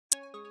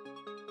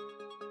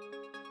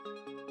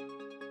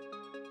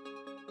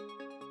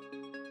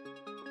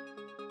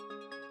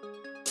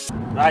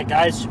Right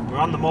guys, we're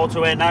on the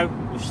motorway now.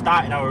 We've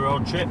started our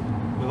road trip.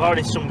 We've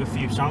already sung a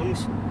few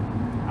songs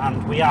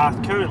and we are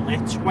currently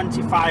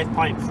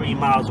 25.3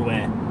 miles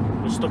away.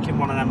 We're stuck in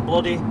one of them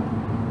bloody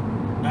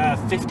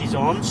 50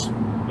 zones,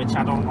 which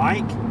I don't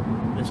like.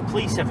 There's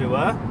police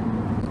everywhere,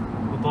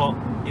 but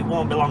it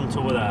won't be long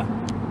till we're there.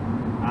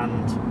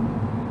 And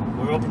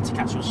we're hoping to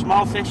catch some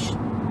small fish,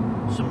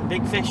 some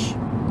big fish,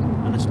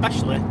 and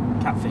especially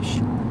catfish.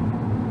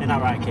 Isn't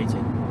that right, Katie?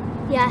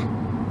 Yeah.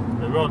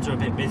 The roads are a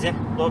bit busy,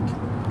 look.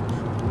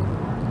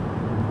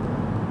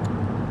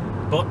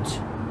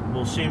 But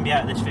we'll soon be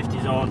out of this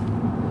 50 zone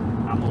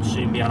and we'll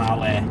soon be on our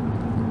way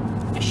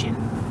fishing.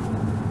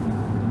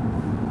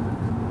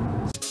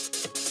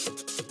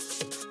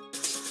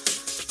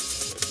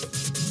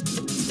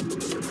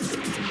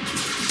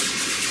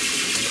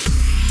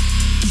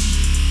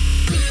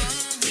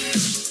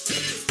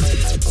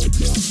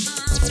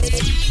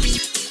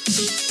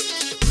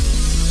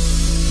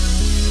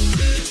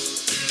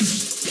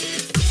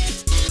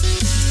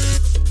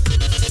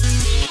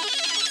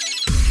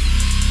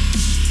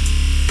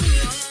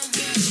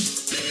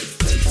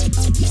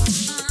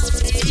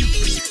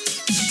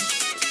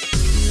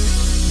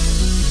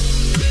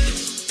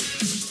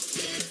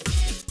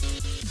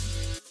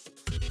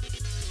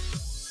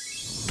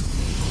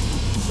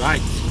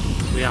 Right,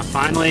 we are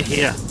finally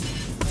here.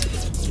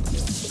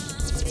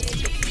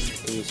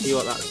 Can you see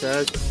what that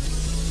says?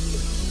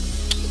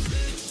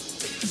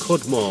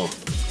 Cudmore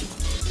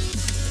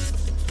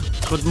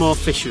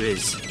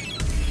Fisheries.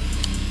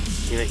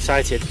 You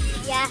excited?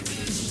 Yeah.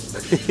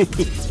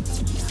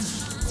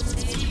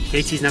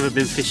 Katie's never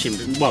been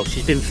fishing, well,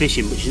 she's been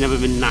fishing, but she's never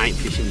been night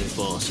fishing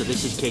before, so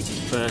this is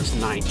Katie's first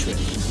night trip.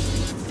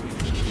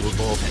 We're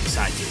both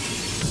excited.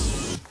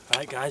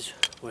 Right guys,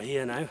 we're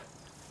here now.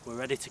 We're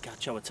ready to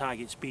catch our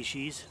target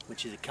species,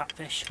 which is a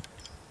catfish.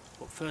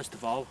 But first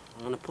of all,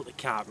 I'm going to put the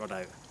carp rod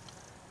out,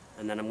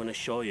 and then I'm going to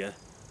show you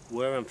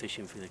where I'm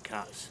fishing for the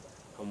cats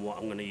and what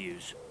I'm going to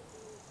use.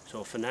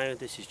 So for now,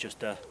 this is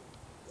just a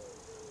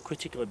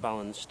critically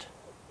balanced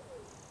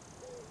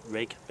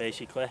rig,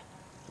 basically.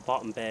 The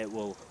bottom bait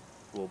will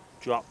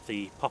drop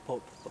the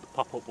pop-up, but the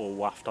pop-up will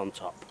waft on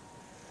top.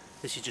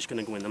 This is just going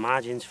to go in the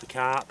margins for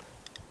carp,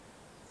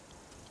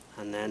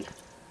 and then,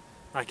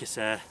 like I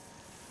say,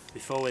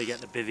 before we get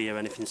the bivvy or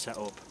anything set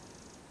up,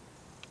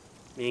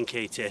 me and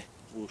Katie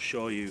will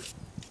show you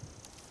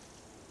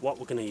what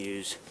we're going to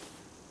use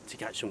to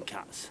catch some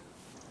cats.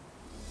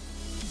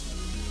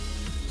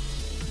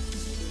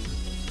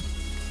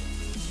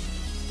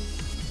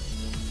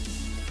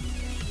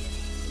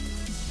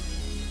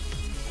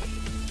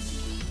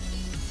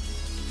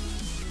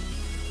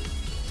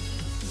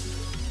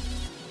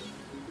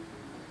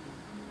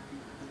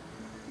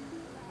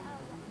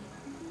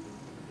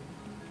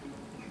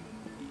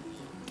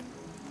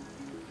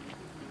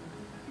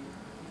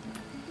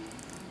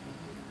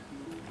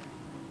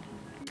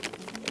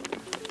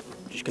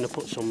 Just going to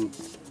put some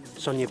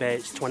Sonia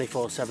Baits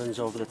 24/7s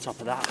over the top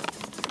of that.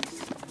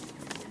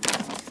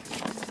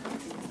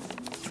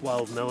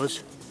 12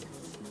 millers.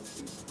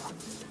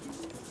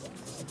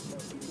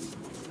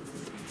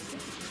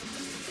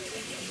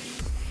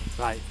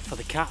 Right, for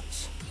the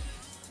cats,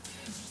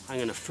 I'm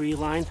going to free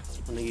line.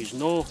 I'm going to use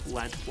no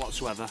lead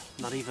whatsoever,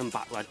 not even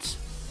back leads.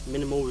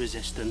 Minimal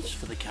resistance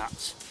for the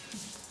cats.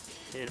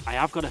 I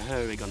have got a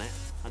hair rig on it.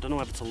 I don't know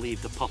whether to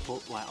leave the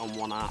pop-up like on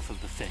one half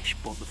of the fish,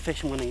 but the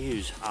fish I'm going to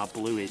use are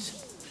blueies,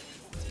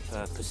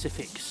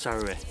 Pacific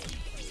Surrey.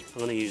 I'm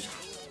going to use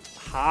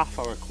half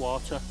or a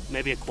quarter,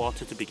 maybe a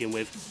quarter to begin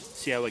with,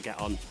 see how I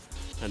get on,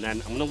 and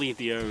then I'm going to leave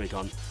the hair rig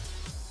on,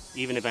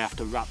 even if I have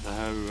to wrap the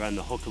hair around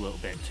the hook a little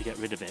bit to get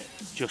rid of it,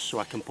 just so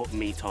I can put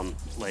meat on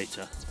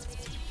later.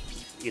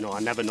 You know, I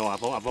never know,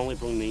 I've only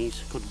brung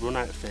these, could run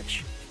out of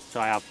fish,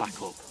 so I have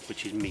backup,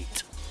 which is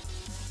meat.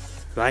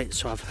 Right,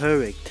 so I've hair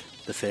rigged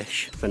the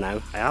fish for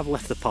now. I have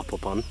left the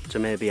pop-up on to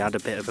maybe add a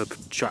bit of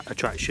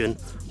attraction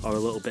or a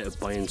little bit of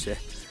buoyancy.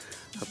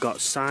 I've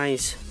got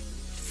size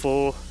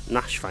 4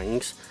 Nash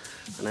fangs,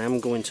 and I am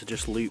going to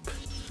just loop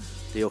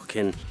the hook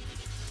in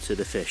to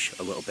the fish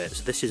a little bit.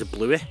 So this is a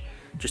bluey,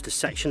 just a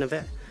section of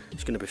it.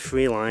 It's going to be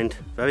free lined,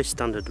 very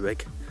standard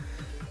rig.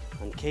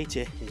 And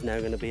Katie is now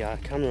going to be our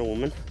camera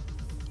woman,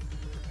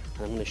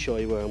 and I'm going to show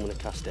you where I'm going to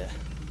cast it.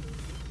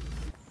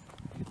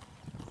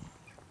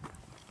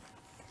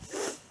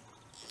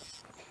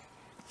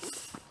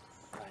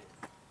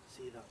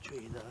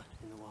 Tree there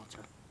in the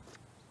water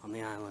on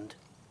the island,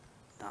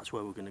 that's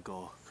where we're going to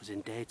go, because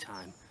in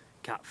daytime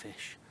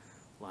catfish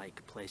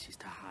like places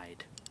to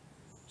hide,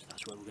 so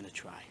that's where we're going to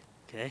try.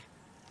 Okay,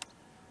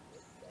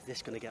 is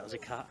this going to get us a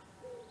cat?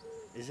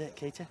 Is it,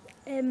 Katie?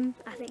 I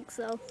think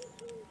so.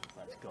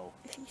 Let's go.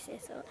 If you say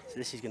so. So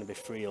this is going to be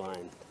free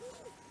line.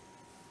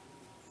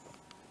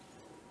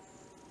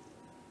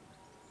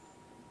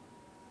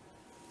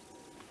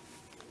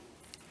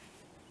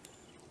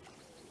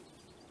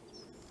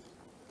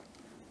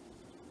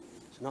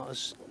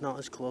 Not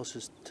as close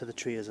as to the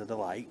tree as I'd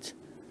liked,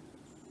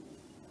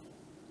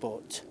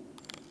 but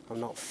I'm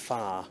not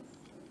far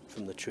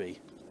from the tree.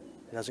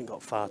 It hasn't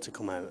got far to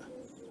come out.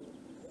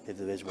 if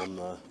there is one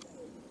there.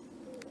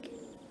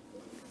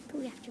 But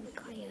we have to be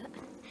quiet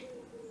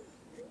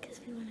because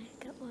we want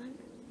to get one.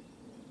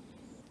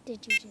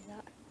 Did you do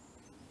that?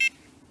 There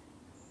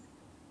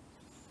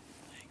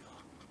you go.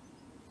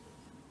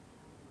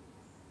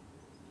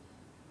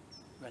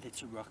 Ready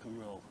to rock and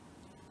roll.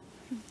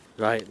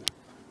 Right,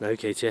 now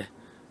Katie,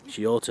 it's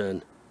your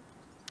turn.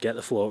 Get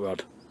the float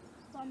rod.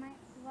 What is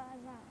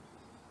that?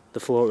 The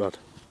float rod.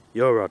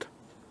 Your rod.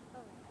 Oh.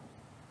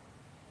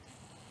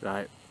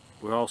 Right,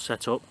 we're all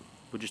set up.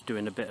 We're just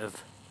doing a bit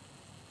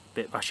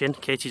bashing.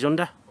 Katie's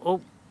under.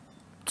 Oh,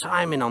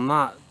 timing on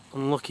that.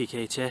 Unlucky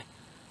Katie.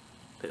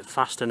 Bit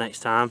faster next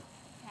time.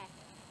 Okay.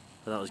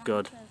 But that was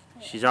good.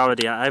 She's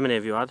already had, how many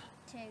have you had?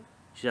 2.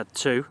 She's had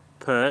 2.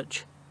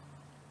 Perch.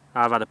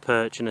 I've had a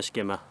perch and a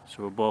skimmer,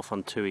 so we're both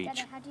on 2 each.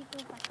 Dada, how do you go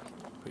back?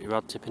 Put your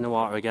rod tip in the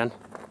water again.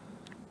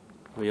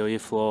 Wheel your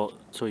float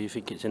till you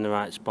think it's in the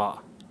right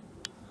spot.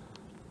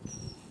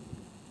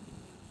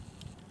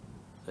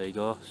 There you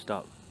go,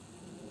 stop.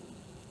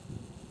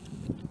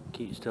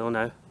 Keep still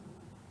now.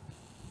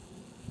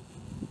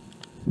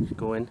 Just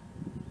go in.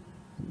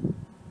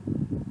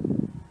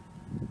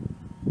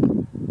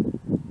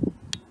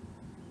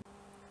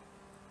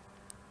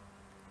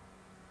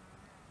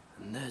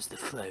 And there's the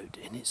float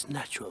in its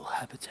natural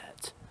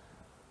habitat.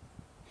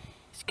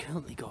 It's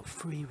currently got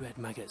 3 red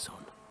maggots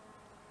on.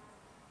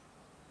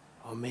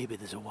 Or maybe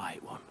there's a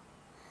white one.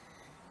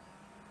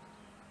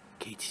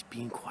 Katie's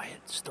being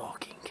quiet,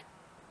 stalking,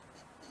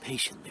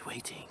 patiently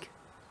waiting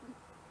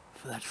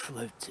for that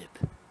float tip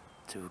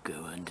to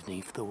go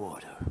underneath the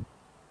water.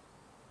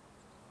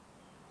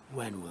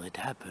 When will it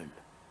happen?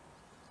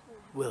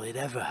 Will it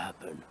ever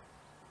happen?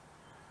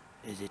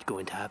 Is it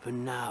going to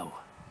happen now?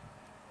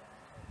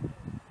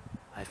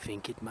 I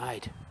think it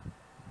might.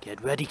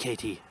 Get ready,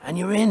 Katie, and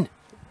you're in!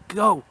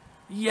 Go!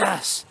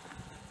 Yes!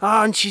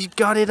 Oh, and she's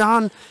got it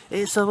on!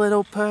 It's a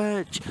little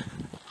perch!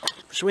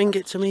 Swing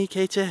it to me,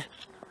 Katie.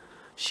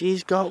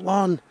 She's got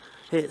one.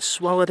 It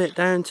swallowed it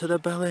down to the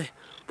belly.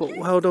 But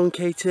well done,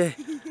 Katie.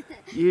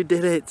 You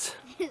did it.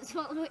 It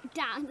swallowed it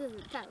down to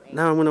the belly.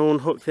 Now I'm going to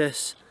unhook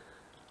this.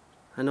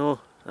 I know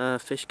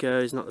fish care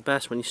is not the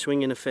best when you're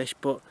swinging a fish,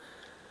 but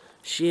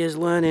she is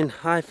learning.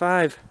 High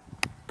five.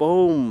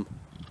 Boom.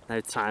 Now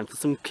time for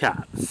some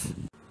cats.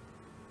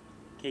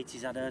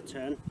 Katie's had her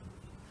turn.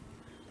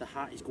 The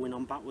hat is going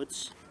on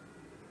backwards.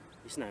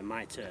 It's now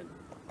my turn.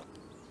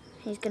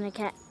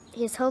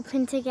 He's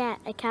hoping to get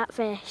a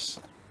catfish.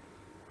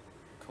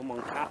 Come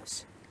on,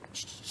 cats.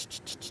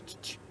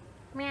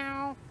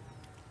 Meow.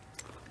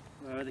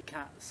 Where are the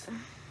cats?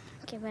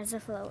 Okay, where's the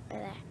float?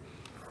 Right there.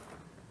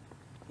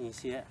 Can you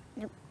see it?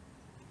 Nope.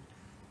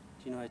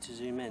 Do you know how to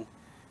zoom in?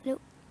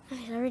 Nope.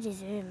 I've already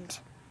zoomed.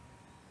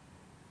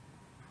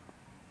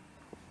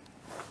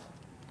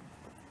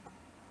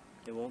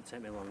 It won't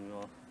take me long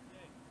though.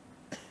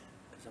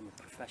 Because I'm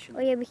a professional.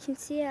 Oh yeah, we can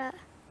see it.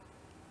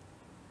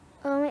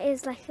 Oh, it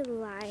is like a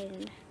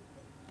line.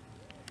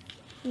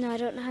 No, I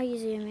don't know how you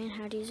zoom in.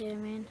 How do you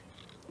zoom in?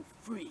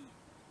 3,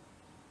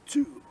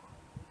 2,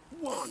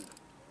 1.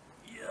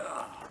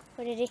 Yeah.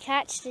 What did he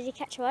catch? Did he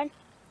catch one?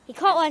 He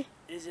caught one.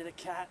 Is it a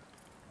cat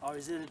or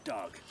is it a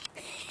dog?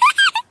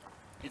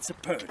 It's a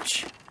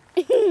perch.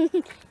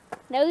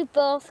 No, we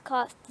both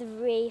caught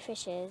 3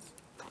 fishes.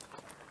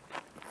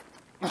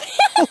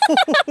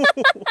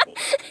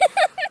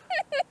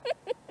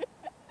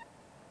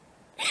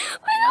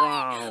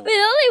 Wow.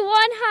 With only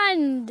one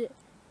hand.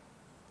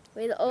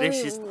 With only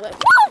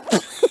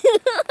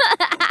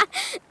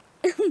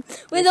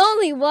with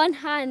only one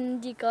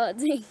hand, you got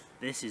me.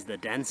 This is the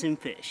dancing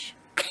fish.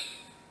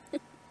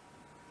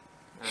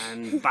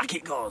 And back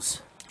it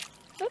goes.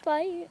 Bye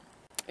bye.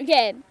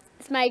 Okay,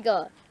 it's my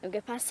go. I'm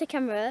gonna pass the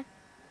camera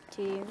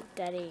to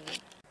Daddy.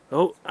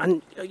 Oh,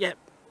 and yeah,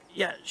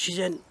 she's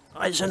in.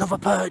 Oh, it's another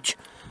perch.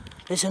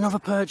 It's another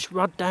perch.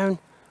 Rod down,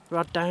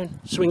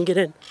 swing it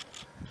in.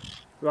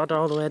 Rod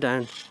all the way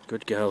down.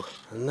 Good girl.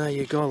 And there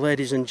you go,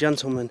 ladies and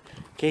gentlemen.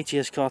 Katie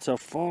has caught her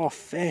 4th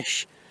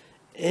fish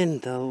in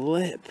the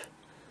lip.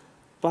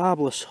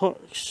 Barbless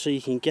hooks so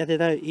you can get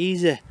it out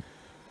easy.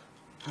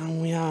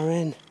 And we are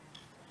in.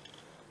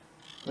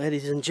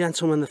 Ladies and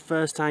gentlemen, the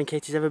first time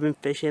Katie's ever been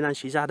fishing and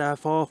she's had her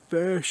 4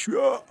 fish.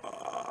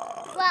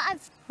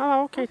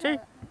 Hello, Katie.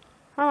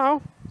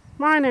 Hello.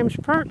 My name's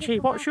Perchy.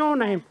 What's your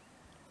name?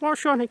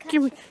 What's your name?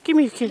 Give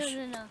me a kiss.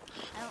 No.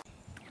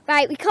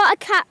 Right, we caught a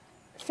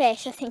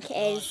catfish, I think it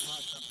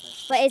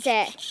is. What is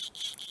it?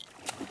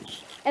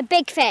 A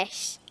big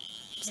fish.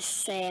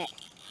 Just say it.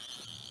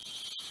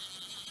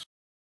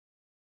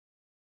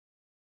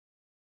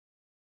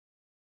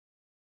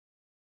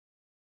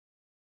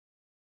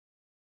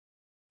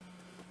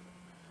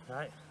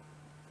 Right.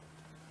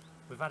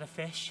 We've had a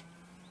fish.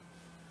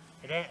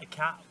 It ain't a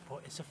cat,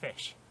 but it's a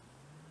fish.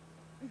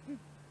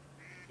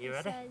 You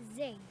ready? It's a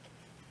zig.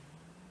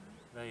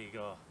 There you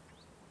go.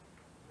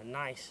 A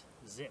nice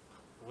zip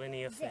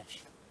linear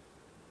fish.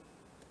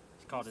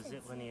 It's called a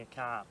zip linear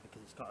carp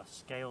because it's got a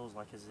scales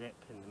like a zip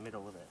in the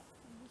middle of it.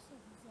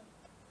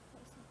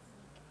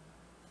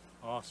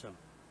 Awesome.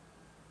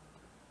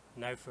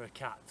 Now for a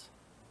cat.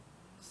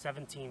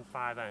 17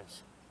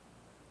 5-ounce.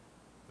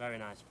 Very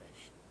nice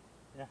fish.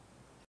 Yeah.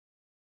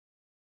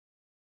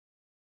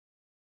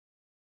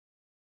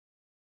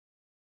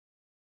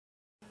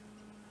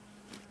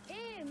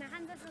 Ew, my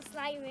hands are so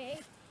slimy.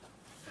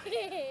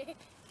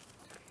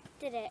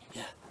 Did it?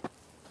 Yeah.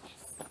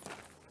 Yes.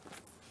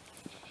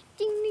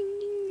 Ding ding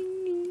ding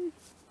ding ding.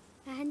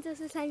 My hands are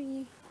so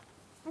slimy.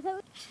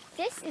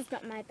 This is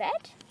not my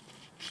bed.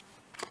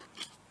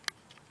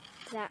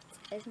 That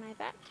is my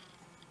bed.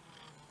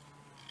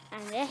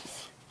 And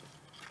this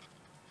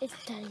is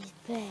Daddy's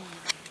bed.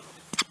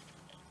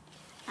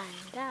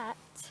 And that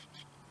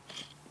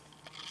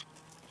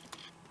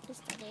is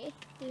Daddy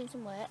doing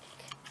some work.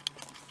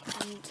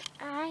 And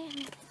I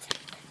am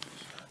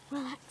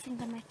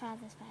relaxing on my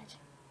father's bed.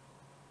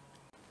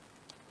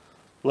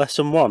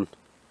 Lesson 1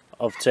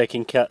 of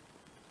taking cat.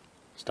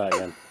 Start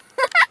again.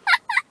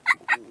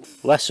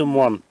 Lesson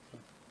 1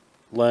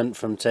 learned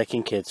from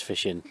taking kids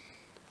fishing.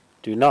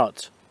 Do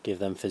not give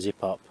them fizzy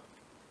pop.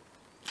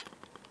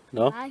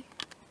 No? Why?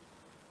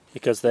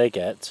 Because they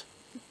get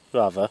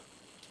rather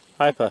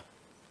hyper.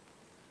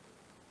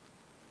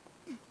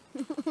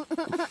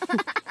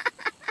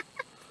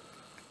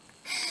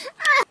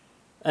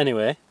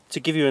 Anyway, to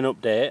give you an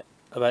update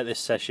about this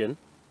session,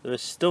 there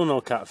is still no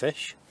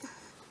catfish.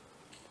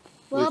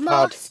 We're We've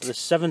had the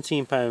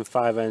 17 pound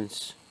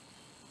 5-ounce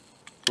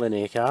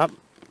linear carp.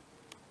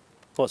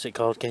 What's it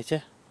called,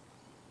 Katie?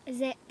 A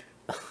zip.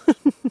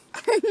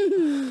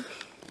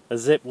 A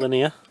zip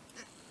linear.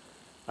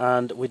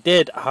 And we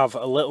did have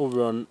a little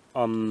run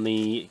on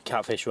the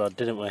catfish rod,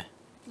 didn't we?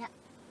 Yeah.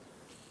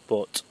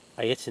 But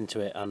I hit into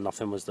it and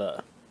nothing was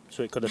there.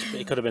 So it could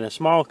have been a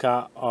small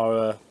cat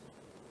or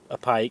a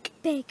pike.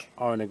 Big.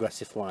 Or an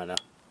aggressive liner.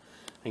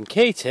 And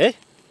Katie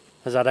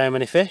has had how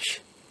many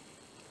fish?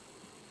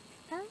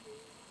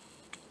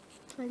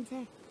 20,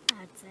 I'd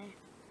say.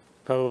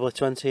 Probably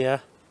 20, yeah.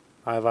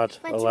 I've had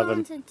 21,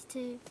 11.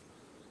 22.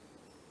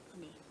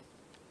 Funny.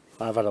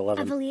 I've had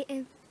 11. I beat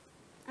him.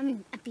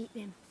 I beat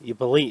him. You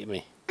believe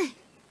me?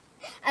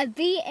 I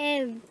beat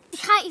him. You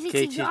can't even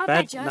Katie's see your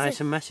bed, bed, nice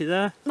and messy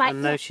there. Right,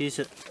 and now yeah. she's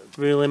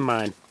ruling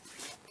mine.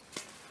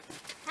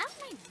 How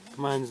am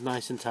I? Mine's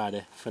nice and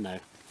tidy for now.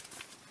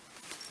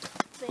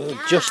 But We've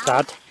now- just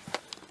had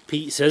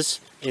pizzas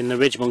in the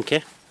Ridge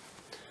Monkey.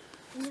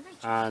 In the ridge.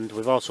 And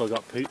we've also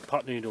got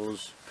pot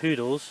noodles,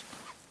 poodles.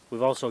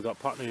 We've also got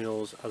pot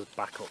noodles as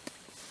backup.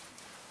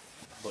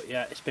 But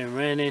yeah, it's been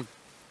raining.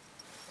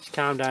 It's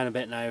calmed down a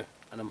bit now,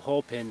 and I'm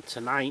hoping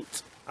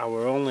tonight,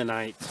 our only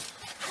night,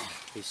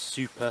 is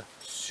super,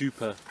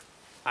 super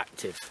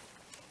active.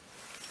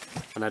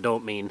 And I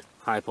don't mean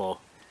hypo.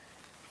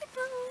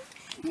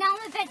 Now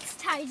my bed's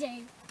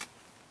tidy.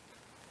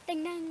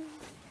 Ding ding.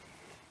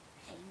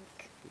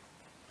 Pink.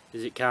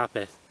 Is it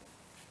carpy?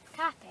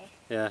 Carpy?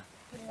 Yeah.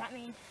 What does that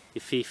mean?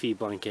 Your Fifi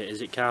blanket,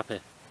 is it carpy?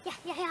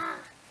 Yeah.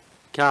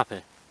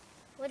 Carpy?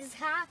 What does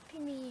carpy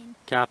mean?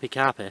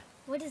 Carpy?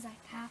 What does that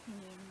carpy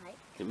mean? Like,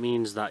 It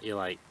means that you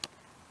look.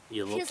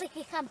 feels like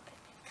a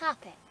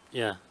carpet.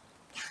 Yeah.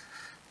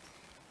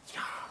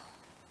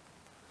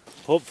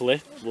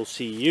 Hopefully we'll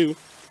see you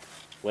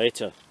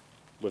later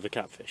with a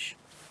catfish.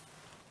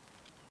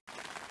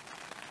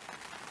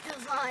 The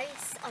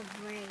voice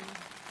of rain.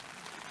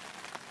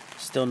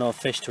 Still no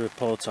fish to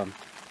report on.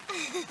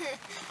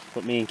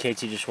 But me and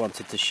Katie just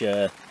wanted to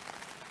share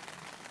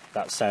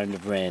that sound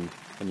of rain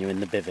when you're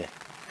in the bivvy.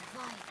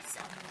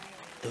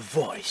 The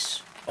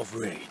voice of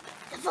rain.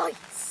 The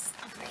voice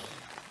of rain. The voice of rain.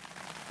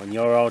 When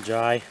you're all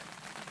dry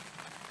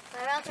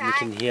We're all and you dry.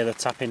 can hear the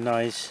tapping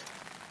noise.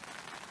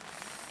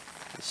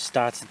 It's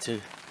started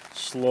to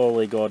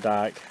slowly go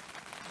dark.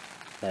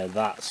 Now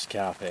that's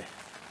carpy.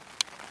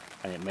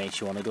 And it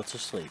makes you want to go to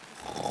sleep.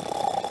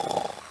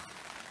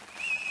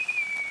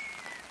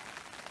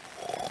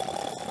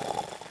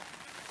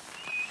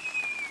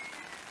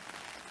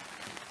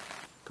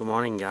 Good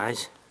morning,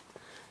 guys.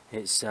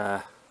 It's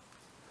now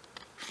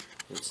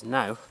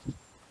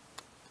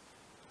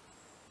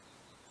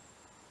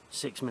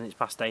 6 minutes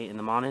past 8 in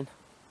the morning,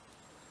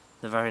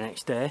 the very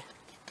next day,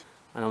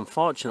 and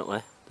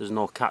unfortunately there's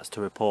no cats to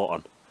report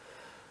on.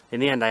 In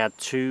the end I had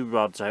 2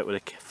 rods out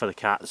for the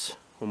cats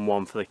and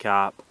 1 for the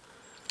carp.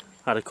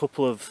 I had a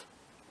couple of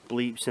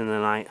bleeps in the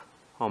night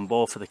on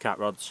both of the cat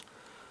rods,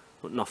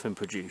 but nothing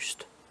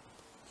produced.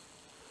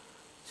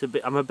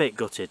 I'm a bit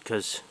gutted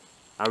because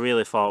I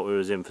really thought we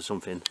was in for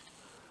something,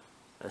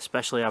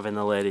 especially having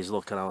the ladies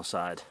looking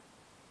outside.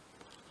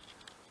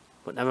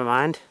 But never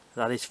mind,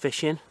 that is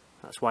fishing,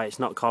 that's why it's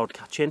not called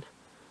catching.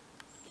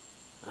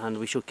 And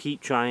we shall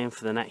keep trying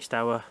for the next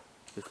hour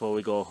before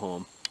we go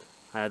home.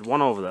 I had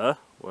 1 over there,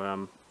 where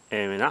I'm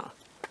aiming at,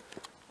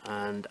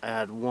 and I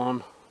had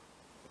 1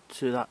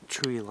 to that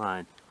tree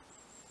line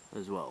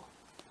as well.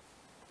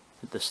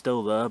 They're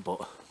still there,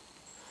 but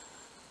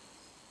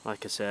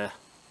like I say,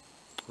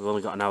 we've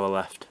only got an hour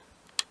left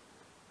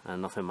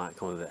and nothing might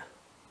come of it,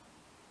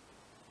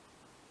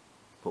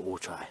 but we'll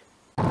try.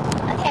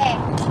 Okay,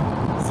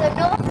 so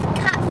no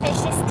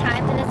catfish this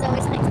time, but there's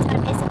always next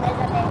time, isn't there,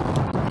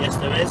 Daddy? Yes,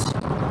 there is,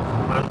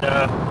 and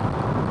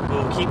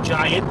we'll keep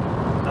trying.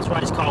 That's why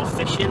it's called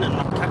fishing and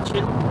not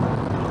catching.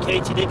 And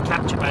Katie did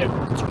catch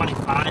about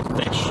 25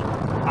 fish.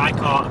 I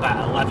caught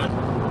about 11.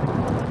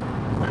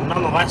 And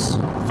nonetheless,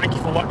 thank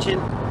you for watching.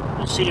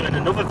 We'll see you in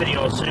another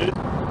video soon.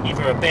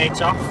 Either a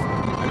bait off,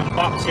 an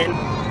unboxing,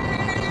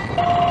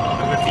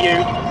 a review,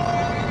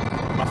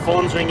 my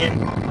phone's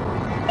ringing,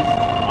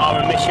 or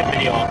a mission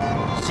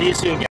video. See you soon, guys.